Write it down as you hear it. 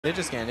They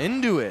just get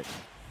into it.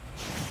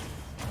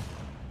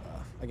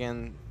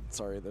 Again,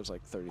 sorry, there's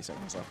like 30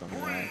 seconds left on the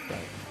lag, but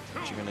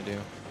what you gonna do?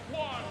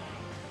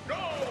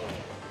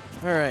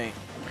 All right.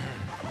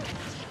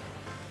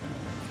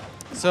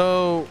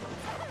 So,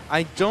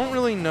 I don't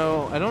really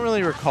know. I don't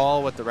really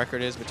recall what the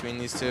record is between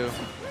these two.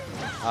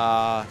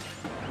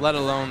 Let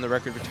alone the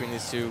record between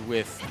these two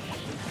with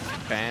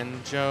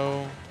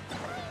Banjo.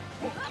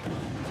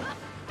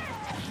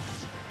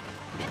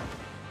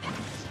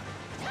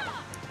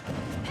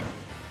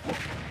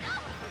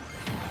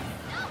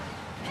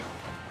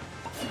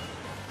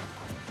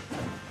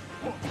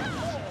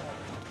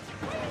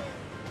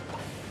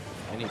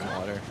 I need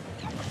water.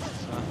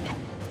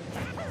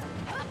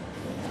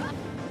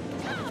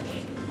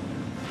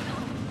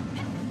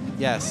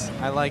 Yes,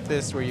 I like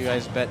this where you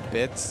guys bet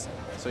bits,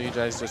 so you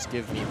guys just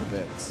give me the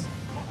bits.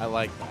 I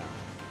like that.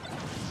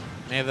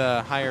 May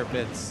the higher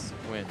bits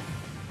win.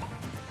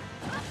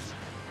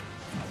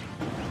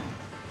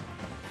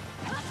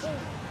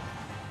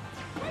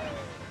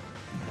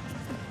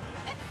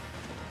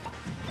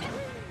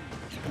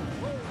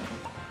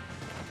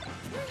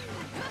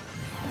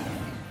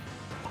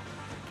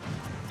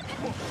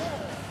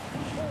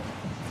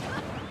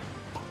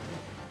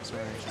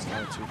 Sorry, I just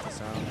gotta tweet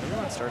this out.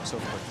 Everyone starts so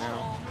quick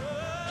now.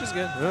 Which is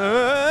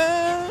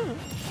good.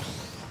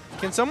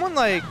 Can someone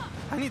like...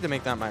 I need to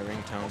make that my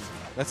ringtone.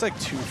 That's like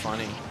too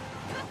funny.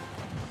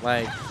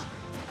 Like,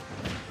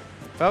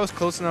 if I was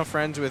close enough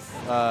friends with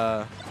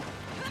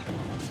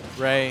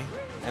Ray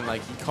and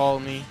like he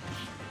called me,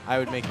 I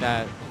would make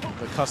that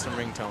the custom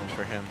ringtone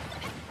for him.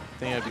 I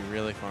think that'd be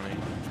really funny.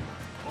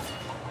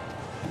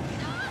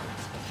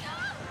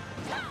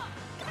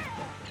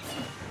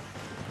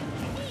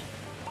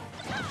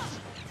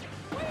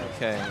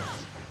 Okay.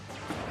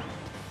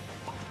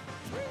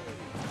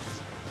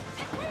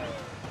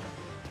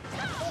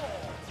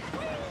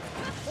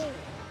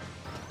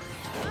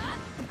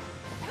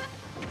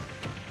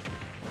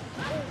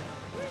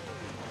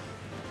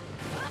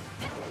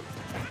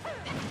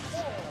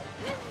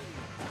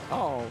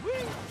 Oh,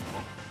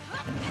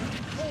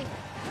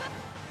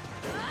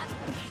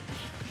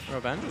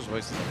 bro, Banjo's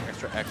voice is like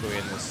extra echoey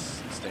in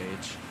this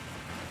stage.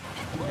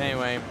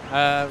 Anyway,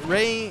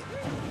 Ray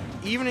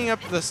evening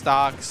up the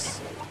stocks.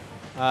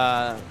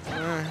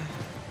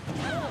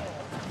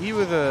 He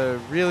with a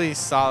really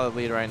solid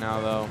lead right now,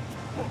 though.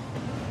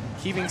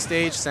 Keeping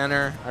stage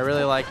center, I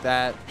really like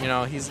that. You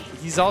know,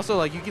 he's also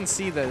like, you can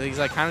see that he's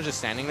like kind of just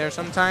standing there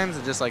sometimes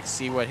and just like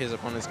see what his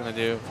opponent's gonna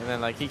do, and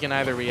then like he can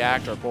either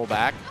react or pull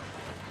back,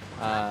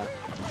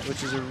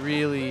 which is a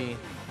really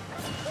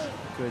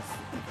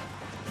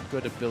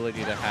good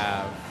ability to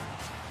have.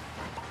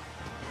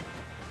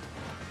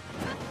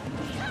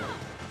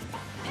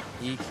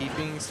 E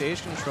keeping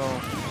stage control.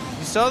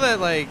 You saw that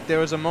like there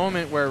was a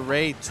moment where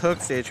Ray took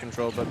stage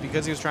control, but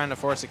because he was trying to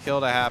force a kill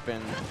to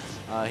happen,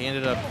 he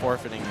ended up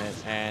forfeiting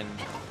it and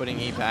putting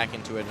E back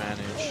into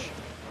advantage.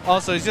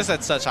 Also, he's just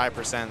at such high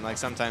percent. Like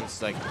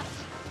sometimes, like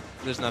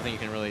there's nothing you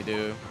can really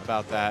do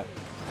about that.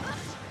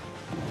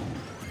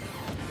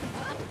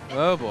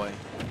 Oh boy.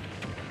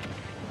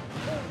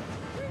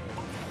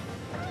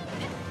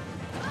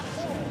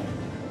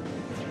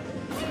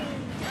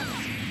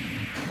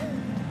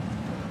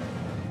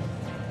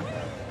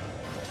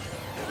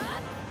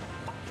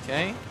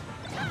 Okay.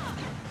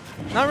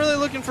 Not really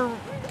looking for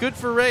good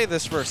for Ray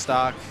this first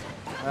stock.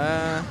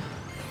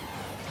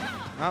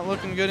 Not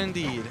looking good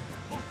indeed.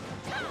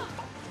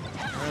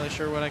 Not really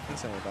sure what I can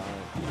say about it.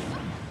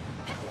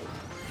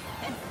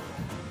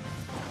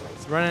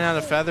 He's running out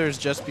of feathers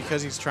just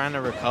because he's trying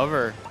to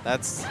recover.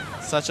 That's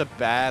such a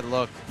bad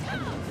look.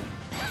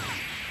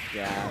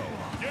 Yeah.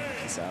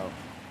 Peace out.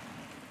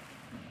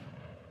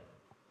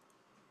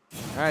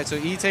 Alright, so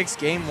E takes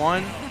game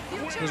one.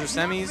 Those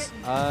are semis.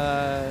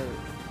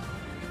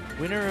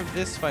 Winner of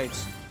this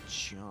fight's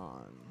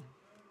John.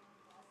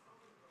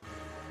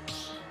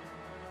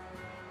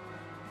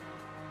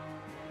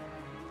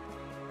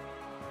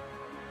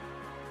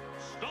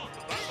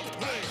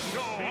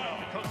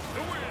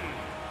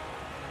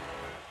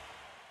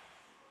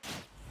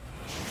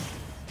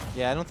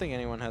 Yeah, I don't think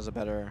anyone has a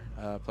better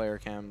player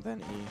cam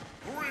than E.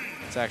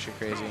 It's actually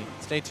crazy.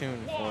 Stay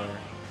tuned for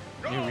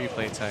new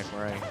replay tech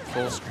where I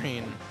full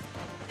screen.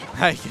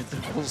 I get the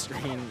full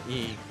screen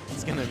E.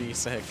 It's gonna be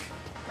sick.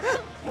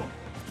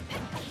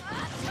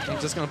 I'm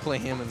just gonna play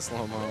him in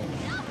slow-mo,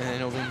 and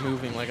he'll be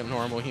moving like a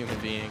normal human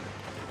being.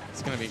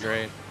 It's gonna be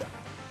great.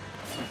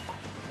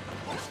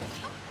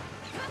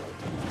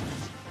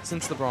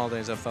 Since the Brawl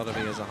days, I've thought of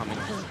it as a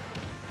hummingbird,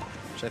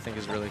 which I think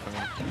is really funny.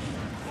 If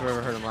you've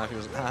ever heard him laugh, he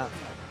goes, ah.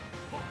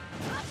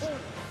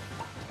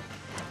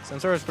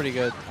 Sensora's pretty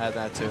good at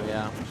that too,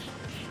 yeah.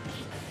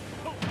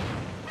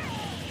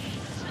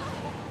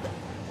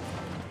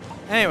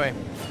 Anyway.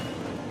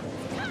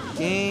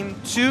 Game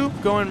two,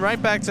 going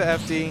right back to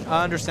FD.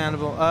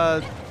 Understandable.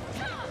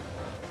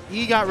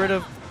 E got rid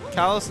of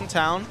Callus in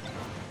town.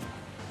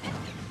 I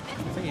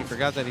think he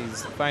forgot that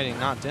he's fighting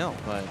not Dill,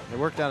 but it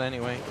worked out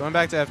anyway. Going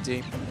back to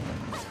FD.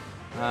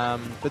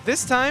 But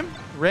this time,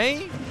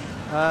 Ray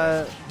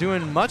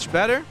doing much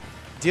better,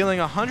 dealing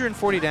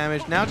 140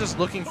 damage. Now just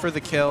looking for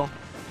the kill.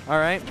 All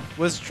right,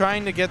 was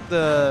trying to get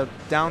the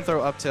down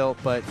throw up tilt,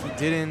 but he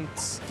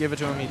didn't give it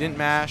to him. He didn't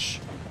mash,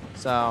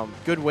 so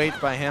good wait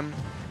by him.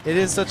 It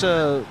is such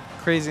a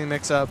crazy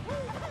mix-up.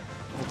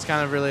 It's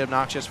kind of really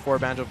obnoxious for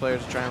Banjo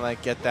players to try and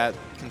like get that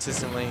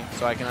consistently,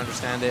 so I can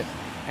understand it.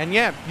 And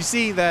yeah, you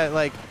see that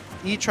like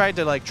he tried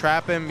to like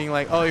trap him, being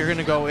like, "Oh, you're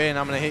gonna go in,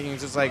 I'm gonna hit you."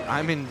 It's just like,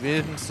 I'm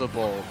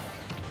invincible,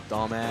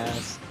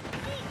 dumbass.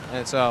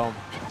 And so,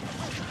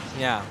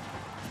 yeah.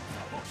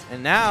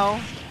 And now.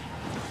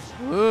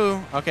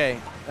 Ooh, okay.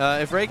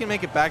 If Ray can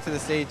make it back to the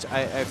stage,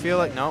 I feel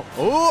like, no.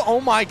 Ooh, oh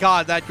my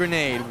god, that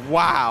grenade.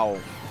 Wow.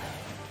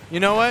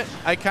 You know what?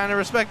 I kind of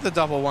respect the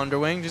double Wonder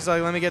Wing. Just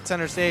like, let me get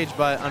center stage,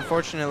 but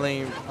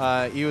unfortunately,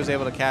 he was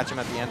able to catch him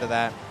at the end of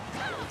that.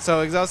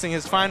 So exhausting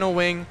his final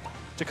wing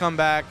to come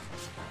back.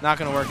 Not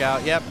going to work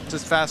out. Yep,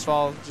 just fast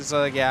fall. Just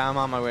like, yeah, I'm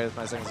on my way with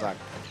my second stock.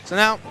 So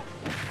now,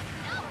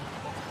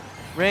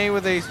 Ray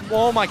with a,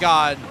 oh my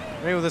god.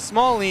 Ray with a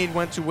small lead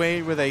went to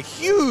Wade with a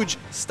huge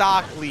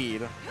stock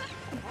lead.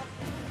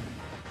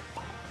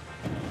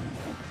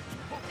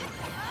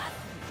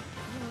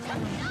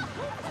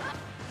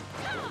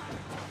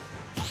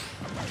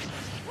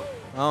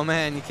 Oh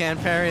man, you can't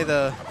parry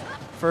the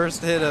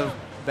first hit of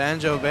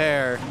Banjo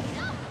Bear,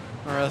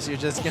 or else you're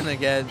just gonna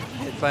get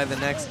hit by the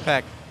next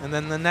peck, and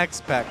then the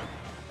next peck.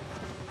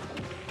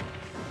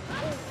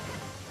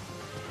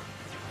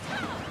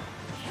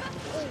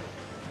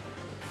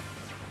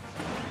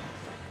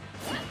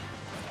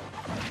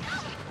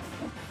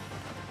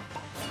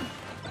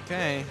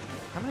 Okay,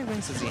 how many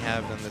wings does he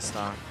have in this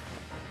stock?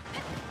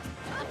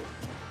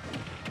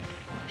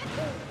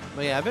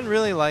 But yeah, I've been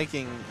really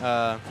liking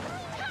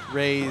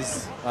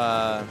Ray's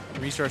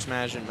resource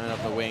management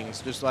of the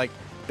wings. Just like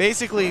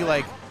basically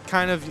like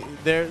kind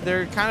of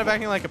they're kind of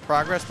acting like a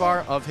progress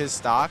bar of his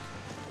stock,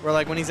 where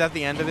like when he's at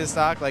the end of his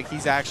stock, like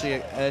he's actually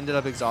ended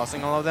up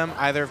exhausting all of them,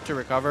 either to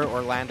recover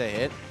or land a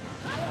hit.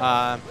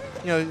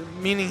 You know,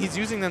 meaning he's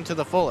using them to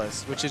the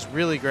fullest, which is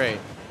really great.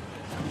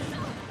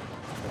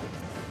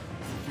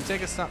 You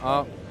take a stock.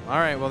 Oh, all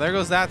right. Well, there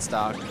goes that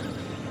stock.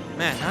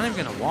 Man, not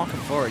even gonna walk him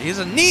forward. He has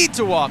a need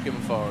to walk him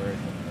forward.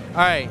 All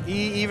right,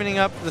 evening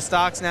up the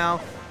stocks now.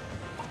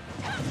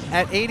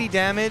 At 80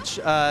 damage,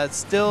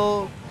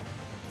 still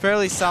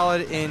fairly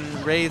solid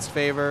in Ray's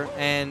favor,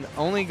 and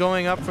only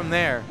going up from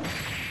there.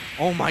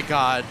 Oh my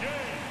god.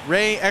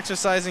 Ray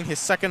exercising his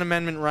Second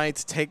Amendment right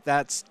to take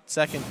that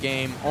second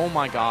game. Oh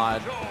my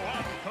god.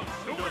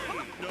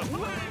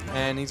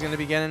 And he's going to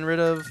be getting rid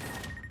of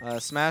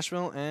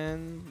Smashville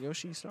and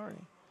Yoshi Starry.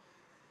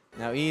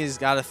 Now he's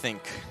got to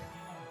think.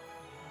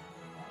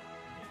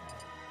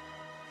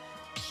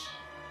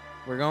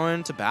 We're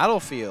going to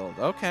Battlefield.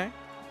 Okay.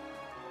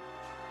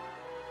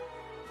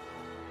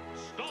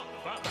 Stop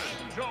that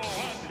Banjo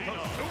and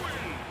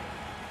Kazooie!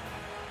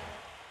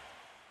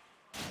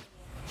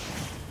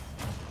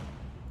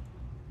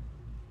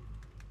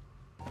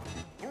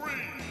 3,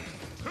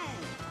 2,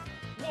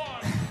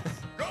 1,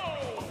 go!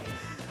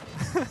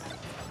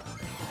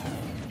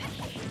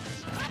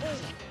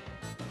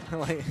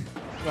 Like,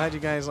 glad you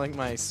guys like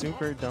my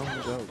super dumb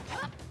joke.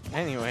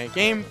 Anyway,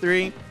 game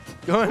 3,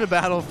 going to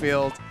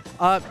Battlefield.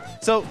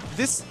 So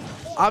this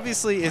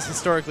obviously is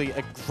historically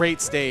a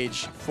great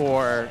stage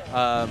for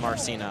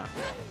Marcina.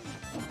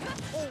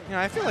 You know,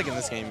 I feel like in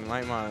this game you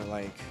might want to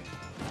like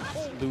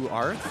Lou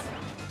Arth,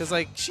 because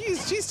like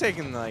she's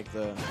taking like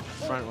the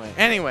front way.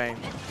 Anyway,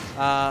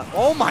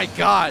 oh my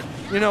god,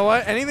 you know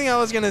what? Anything I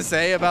was gonna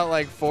say about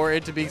like for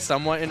it to be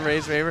somewhat in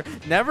Ray's favor,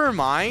 never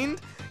mind.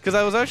 Because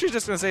I was actually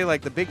just gonna say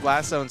like the big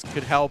blast zones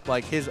could help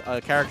like his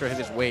character hit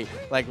his weight,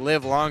 like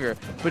live longer.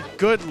 But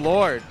good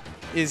lord,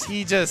 is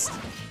he just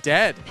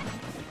dead?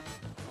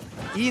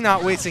 He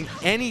not wasting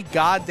any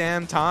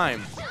goddamn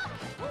time.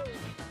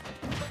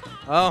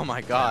 Oh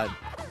my god.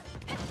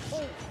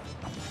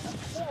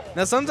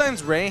 Now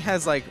sometimes Ray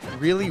has like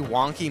really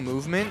wonky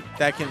movement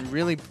that can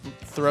really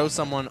throw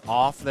someone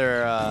off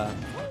their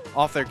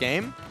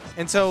game,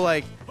 and so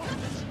like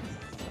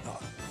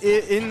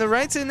in the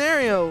right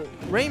scenario,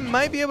 Ray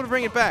might be able to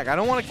bring it back. I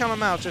don't want to count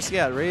him out just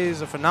yet. Ray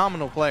is a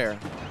phenomenal player.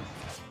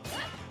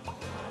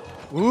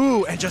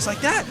 Ooh, and just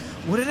like that,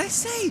 what did I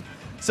say?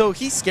 So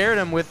he scared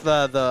him with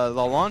the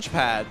launch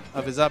pad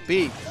of his up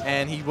B,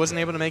 and he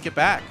wasn't able to make it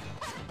back.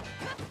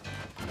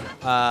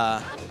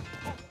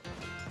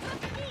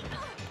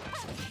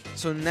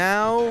 So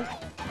now,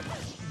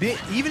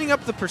 evening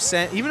up the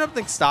percent, even up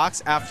the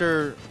stocks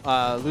after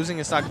losing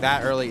a stock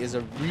that early is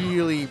a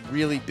really,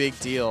 really big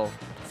deal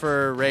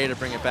for Ray to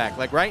bring it back.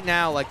 Like right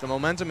now, like the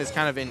momentum is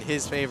kind of in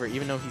his favor,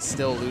 even though he's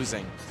still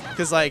losing.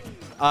 Because like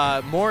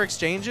more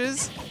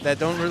exchanges that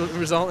don't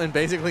result in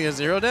basically a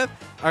 0 death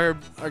are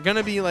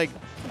gonna be like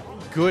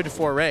good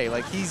for Ray.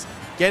 Like he's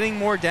getting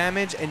more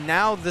damage, and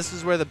now this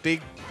is where the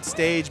big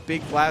stage,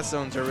 big blast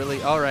zones are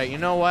really all right. You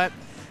know what?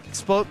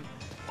 Explode.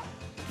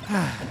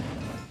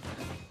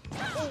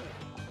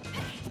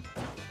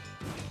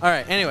 All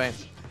right. Anyway,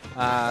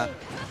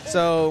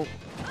 so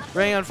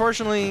Ray,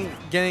 unfortunately,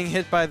 getting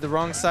hit by the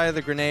wrong side of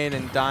the grenade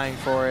and dying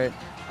for it.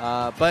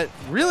 But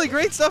really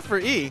great stuff for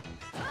E.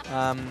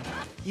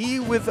 E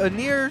with a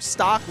near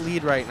stock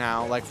lead right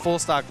now, like full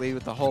stock lead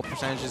with the whole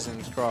percentages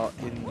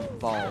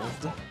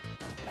involved.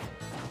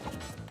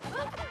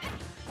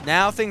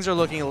 Now things are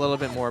looking a little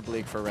bit more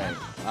bleak for Ray.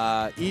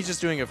 E's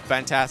just doing a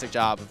fantastic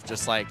job of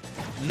just like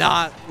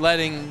not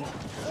letting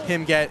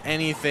him get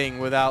anything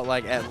without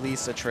like at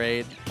least a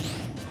trade.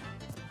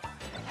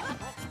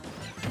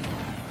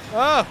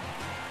 Oh!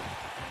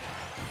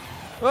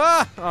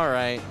 Ah! All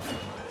right.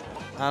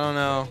 I don't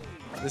know.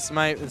 This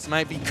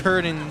might be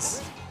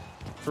curtains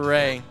for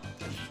Ray.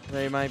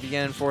 Ray might be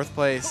getting 4th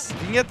place. You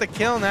can get the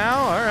kill now.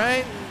 All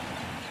right.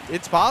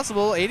 It's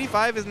possible.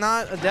 85 is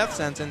not a death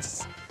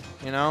sentence,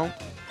 you know.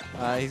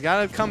 He's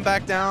got to come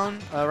back down.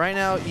 Right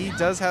now, E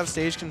does have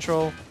stage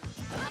control.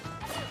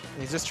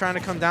 He's just trying to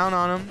come down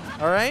on him.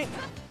 All right.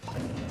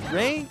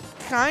 Ray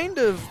kind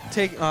of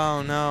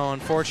oh no,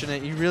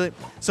 unfortunate. You really.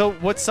 So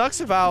what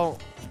sucks about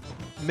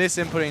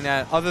misinputting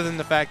that, other than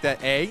the fact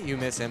that A, you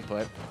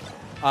misinput,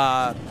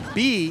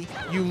 B,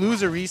 you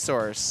lose a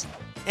resource,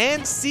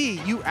 and C,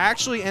 you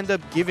actually end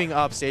up giving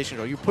up stage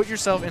control. You put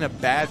yourself in a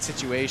bad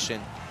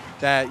situation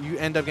that you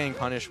end up getting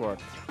punished for.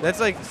 That's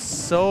like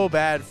so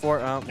bad for,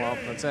 well,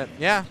 that's it.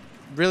 Yeah,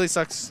 really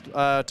sucks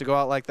to go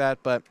out like that,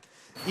 but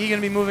E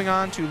gonna be moving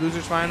on to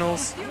losers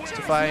finals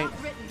to fight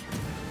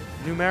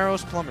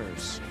Numeros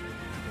Plumbers.